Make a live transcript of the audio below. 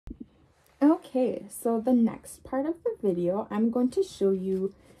Okay, so the next part of the video, I'm going to show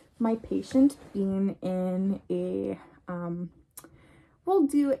you my patient being in a, we'll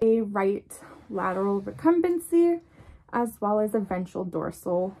do a right lateral recumbency as well as a ventral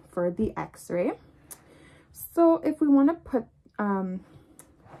dorsal for the x-ray. So if we want to put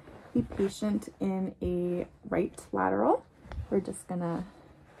the patient in a right lateral, we're just gonna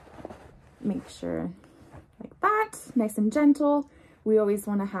make sure like that, nice and gentle. We always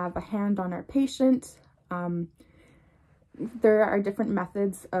want to have a hand on our patient. There are different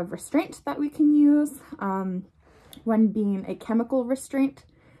methods of restraint that we can use. One being a chemical restraint,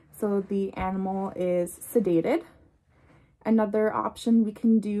 so the animal is sedated. Another option we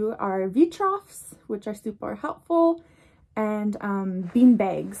can do are V-troughs, which are super helpful, and bean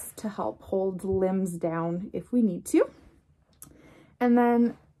bags to help hold limbs down if we need to. And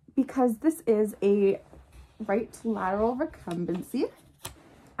then because this is a right lateral recumbency,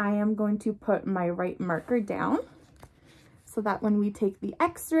 I am going to put my right marker down so that when we take the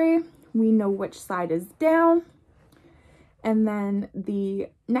x-ray, we know which side is down. And then the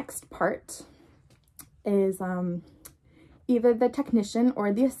next part is either the technician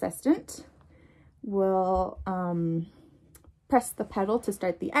or the assistant will press the pedal to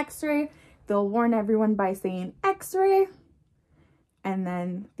start the x-ray. They'll warn everyone by saying x-ray, and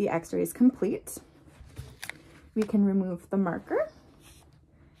then the x-ray is complete. We can remove the marker.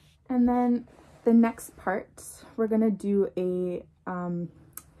 And then the next part, we're gonna do a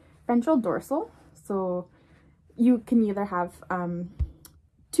ventral dorsal. So you can either have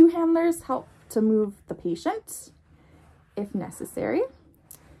two handlers help to move the patient if necessary.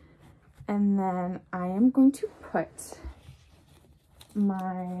 And then I am going to put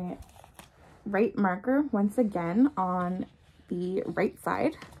my right marker once again on the right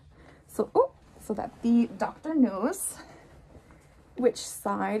side. So that the doctor knows which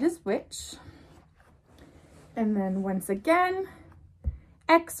side is which. And then once again,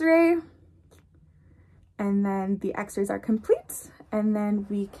 x-ray, and then the x-rays are complete, and then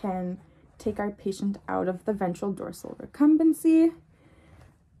we can take our patient out of the ventral dorsal recumbency,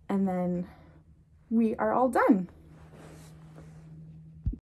 and then we are all done.